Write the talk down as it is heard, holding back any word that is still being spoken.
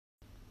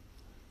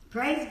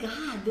Praise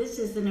God. This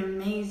is an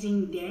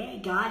amazing day.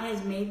 God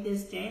has made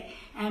this day,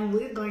 and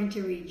we're going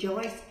to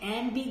rejoice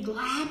and be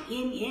glad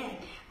in it.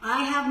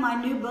 I have my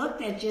new book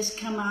that just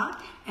come out,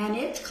 and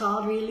it's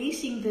called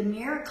Releasing the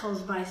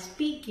Miracles by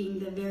Speaking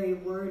the Very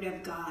Word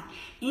of God.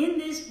 In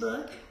this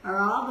book are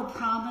all the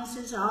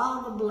promises,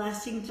 all the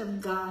blessings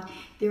of God.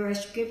 There are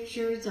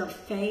scriptures of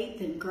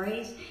faith and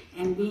grace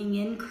and being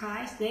in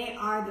Christ. They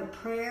are the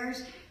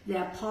prayers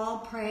that Paul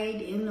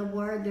prayed in the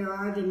Word. There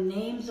are the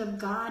names of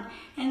God,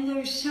 and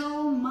there's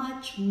so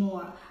much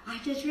more. I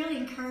just really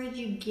encourage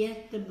you,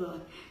 get the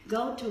book.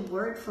 Go to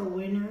Word for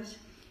Winners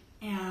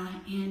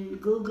and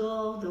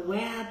Google, the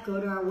web, go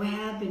to our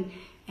web,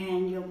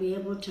 and you'll be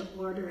able to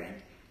order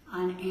it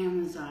on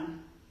Amazon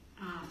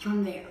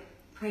from there.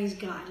 Praise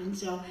God. And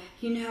so,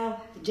 you know,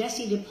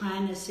 Jesse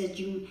Duplantis said,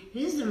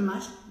 this is a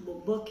must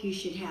book you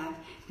should have,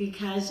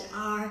 because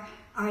our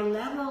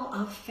level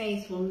of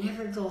faith will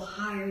never go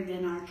higher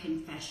than our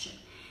confession.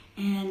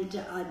 And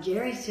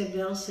Jerry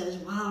Seville says,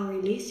 wow,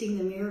 releasing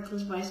the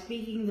miracles by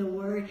speaking the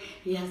word,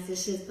 yes,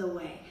 this is the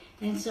way.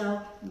 And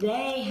so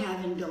they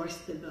have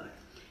endorsed the book.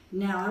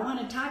 Now, I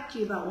want to talk to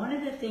you about one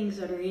of the things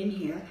that are in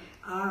here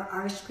are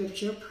our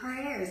scripture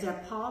prayers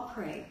that Paul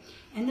prayed.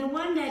 And the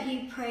one that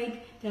he prayed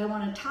that I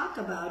want to talk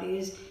about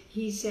is,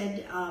 he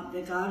said,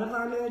 the God of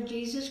our Lord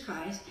Jesus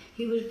Christ,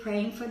 he was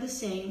praying for the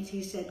saints.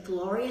 He said,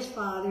 glorious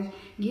Father,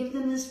 give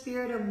them the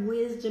spirit of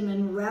wisdom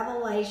and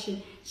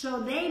revelation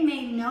so they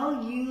may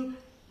know you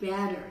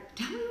better.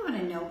 Don't we want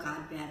to know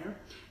God better?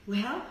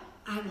 Well,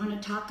 I want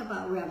to talk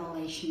about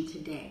revelation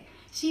today.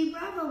 See,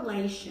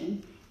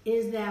 revelation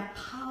is that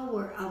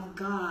power of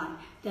God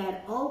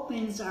that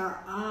opens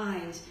our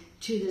eyes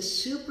to the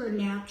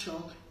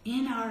supernatural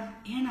in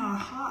our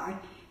heart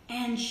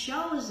and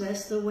shows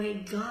us the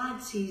way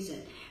God sees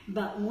it.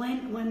 But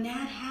when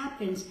that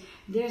happens,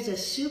 there's a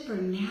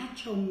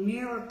supernatural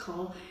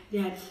miracle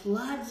that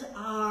floods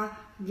our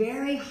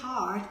very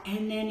heart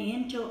and then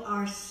into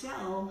our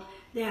soul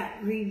that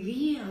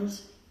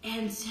reveals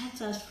and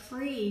sets us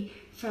free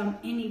from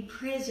any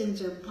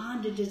prisons or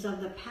bondages of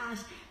the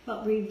past,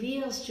 but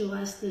reveals to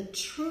us the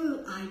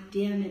true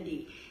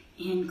identity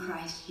in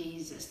Christ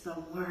Jesus, the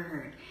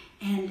Word.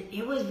 And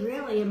it was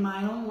really in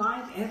my own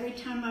life, every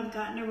time I've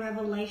gotten a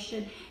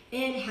revelation,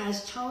 it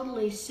has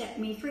totally set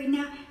me free.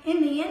 Now,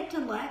 in the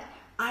intellect,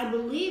 I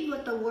believed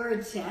what the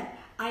Word said.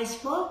 I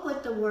spoke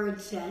what the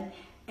Word said,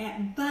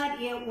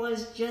 but it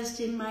was just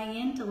in my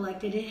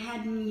intellect, and it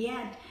hadn't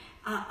yet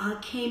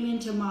came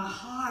into my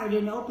heart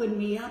and opened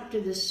me up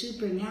to the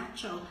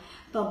supernatural.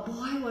 But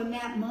boy, when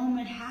that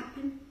moment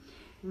happened,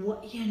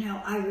 you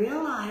know, I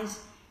realized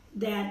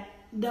that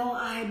though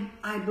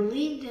I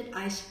believed it,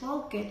 I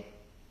spoke it,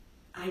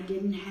 I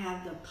didn't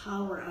have the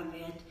power of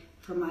it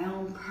for my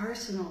own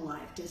personal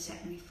life to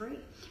set me free.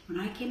 When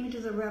I came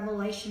into the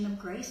revelation of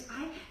grace,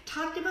 I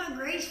talked about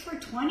grace for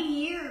 20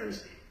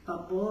 years.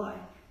 But boy,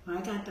 when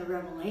I got the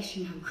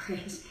revelation of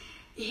grace,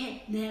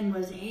 it then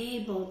was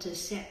able to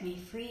set me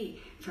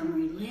free from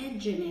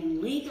religion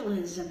and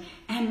legalism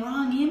and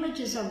wrong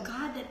images of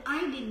God that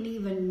I didn't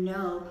even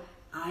know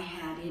I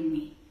had in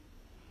me.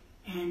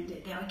 And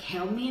that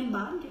held me in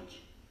bondage.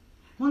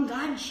 When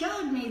God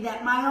showed me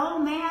that my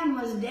old man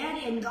was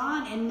dead and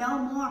gone and no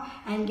more,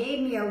 and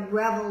gave me a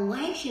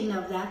revelation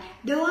of that,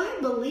 though I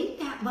believed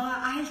that, but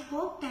I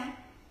spoke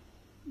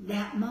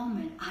that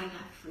moment, I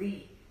got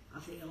free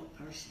of the old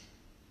person.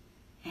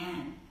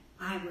 And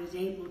I was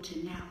able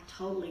to now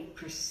totally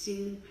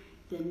pursue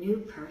the new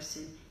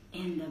person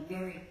in the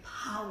very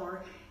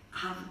power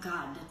of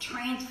God, the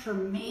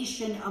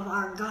transformation of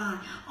our God.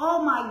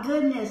 Oh my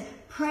goodness,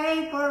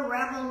 pray for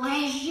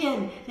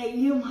revelation that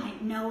you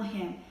might know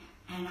him.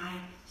 And I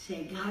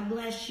say, God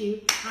bless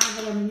you.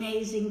 Have an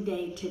amazing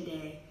day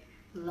today.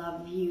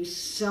 Love you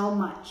so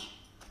much.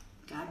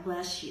 God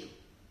bless you.